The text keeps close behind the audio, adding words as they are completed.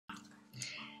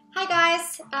Hi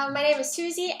guys, my name is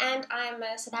Susie and I'm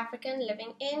a South African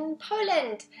living in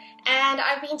Poland, and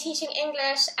I've been teaching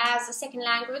English as a second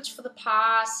language for the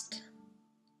past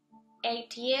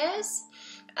 8 years,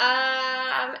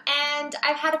 and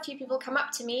I've had a few people come up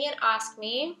to me and ask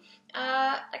me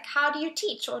like, how do you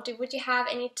teach, or would you have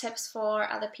any tips for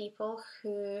other people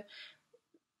who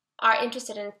are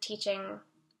interested in teaching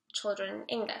children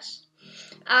English?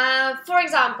 For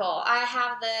example, I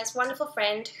have this wonderful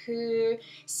friend who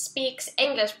speaks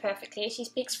English perfectly. She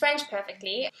speaks French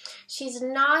perfectly. She's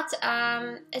not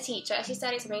a teacher. She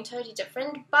studies something totally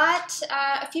different, but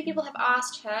a few people have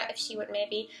asked her if she would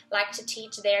maybe like to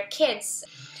teach their kids.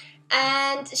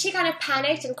 And she kind of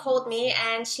panicked and called me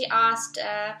and she asked,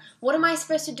 what am I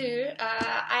supposed to do?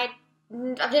 I've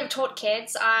never taught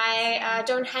kids. I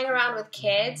don't hang around with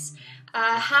kids.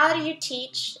 How do you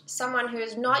teach someone who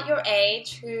is not your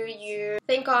age, who you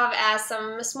think of as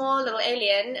some small little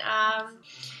alien?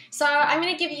 So I'm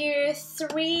going to give you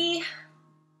 3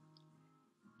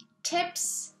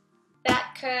 tips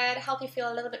that could help you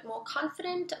feel a little bit more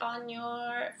confident on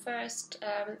your first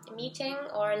meeting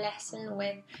or lesson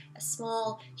with a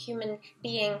small human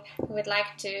being who would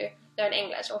like to learn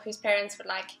English, or whose parents would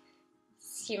like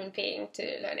human being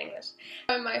to learn English.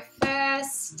 So my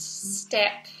first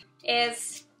step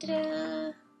is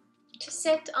to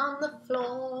sit on the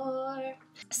floor.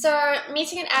 So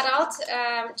meeting an adult,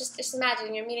 just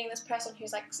imagine you're meeting this person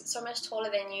who's like so much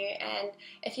taller than you, and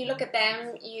if you look at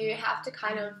them you have to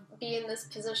kind of be in this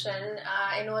position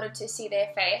in order to see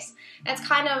their face. It's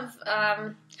kind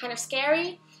of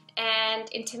scary and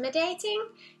intimidating,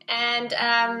 and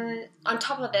on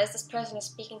top of this person is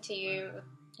speaking to you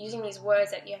using these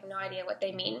words that you have no idea what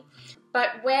they mean.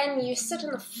 But when you sit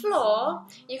on the floor,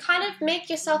 you kind of make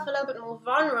yourself a little bit more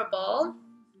vulnerable,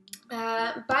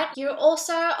 but you're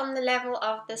also on the level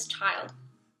of this child,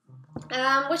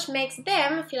 which makes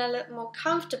them feel a little more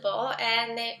comfortable,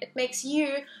 and it makes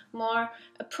you more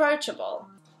approachable.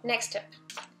 Next tip.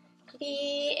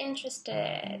 Be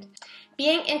interested.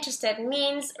 Being interested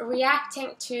means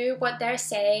reacting to what they're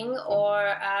saying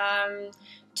or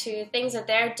to things that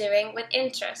they're doing with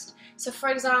interest. So for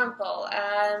example,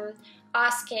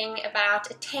 asking about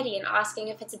a teddy and asking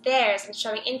if it's theirs and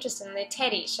showing interest in the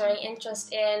teddy, showing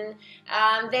interest in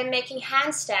them making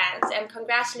handstands and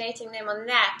congratulating them on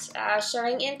that,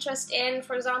 showing interest in,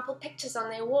 for example, pictures on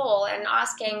their wall and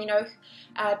asking,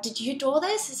 did you draw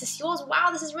this? Is this yours? Wow,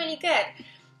 this is really good.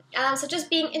 So just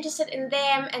being interested in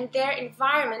them and their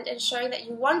environment and showing that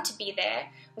you want to be there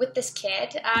with this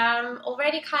kid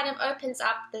already kind of opens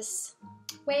up this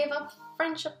wave of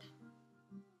friendship.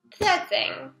 Third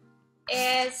thing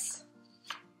is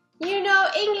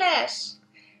English,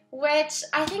 which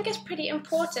I think is pretty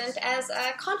important as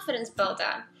a confidence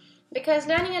builder, because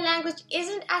learning a language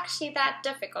isn't actually that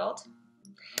difficult.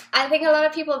 I think a lot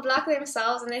of people block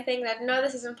themselves and they think that, no,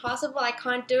 this is impossible, I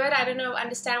can't do it, I don't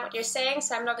understand what you're saying,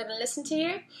 so I'm not going to listen to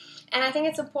you. And I think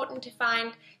it's important to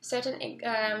find certain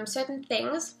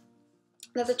things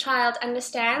that the child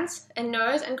understands and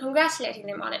knows and congratulating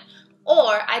them on it.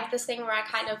 Or I do this thing where I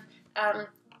kind of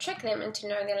trick them into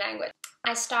knowing their language.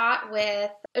 I start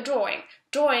with a drawing.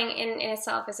 Drawing in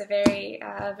itself is a very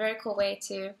cool way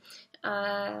to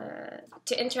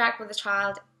interact with the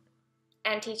child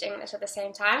and teach English at the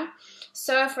same time.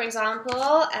 So for example,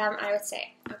 I would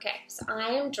say, okay, so I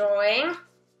am drawing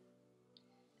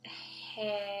a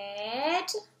head,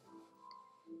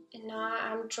 and now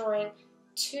I'm drawing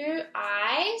 2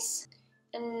 eyes,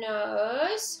 a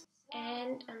nose,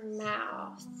 and a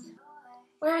mouth.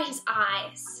 Where are his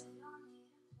eyes?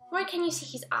 Where can you see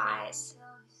his eyes?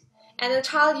 And the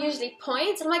child usually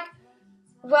points, and I'm like,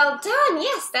 well done,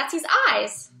 yes, that's his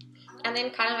eyes. And then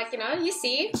kind of like, you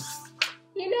see,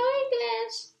 you know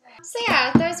English. So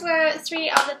yeah, those were 3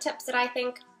 other tips that I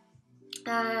think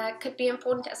could be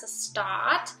important as a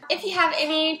start. If you have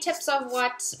any tips of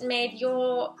what made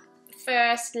your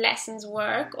first lessons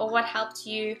work, or what helped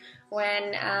you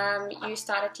when you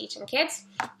started teaching kids,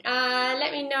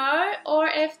 let me know. Or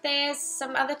if there's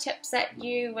some other tips that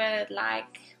you would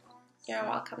like, you're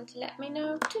welcome to let me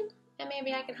know too, and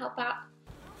maybe I can help out.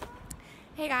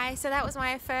 Hey guys, so that was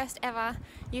my first ever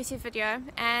YouTube video,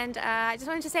 and I just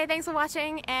wanted to say thanks for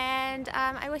watching, and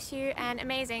I wish you an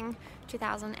amazing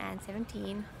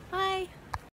 2017. Bye!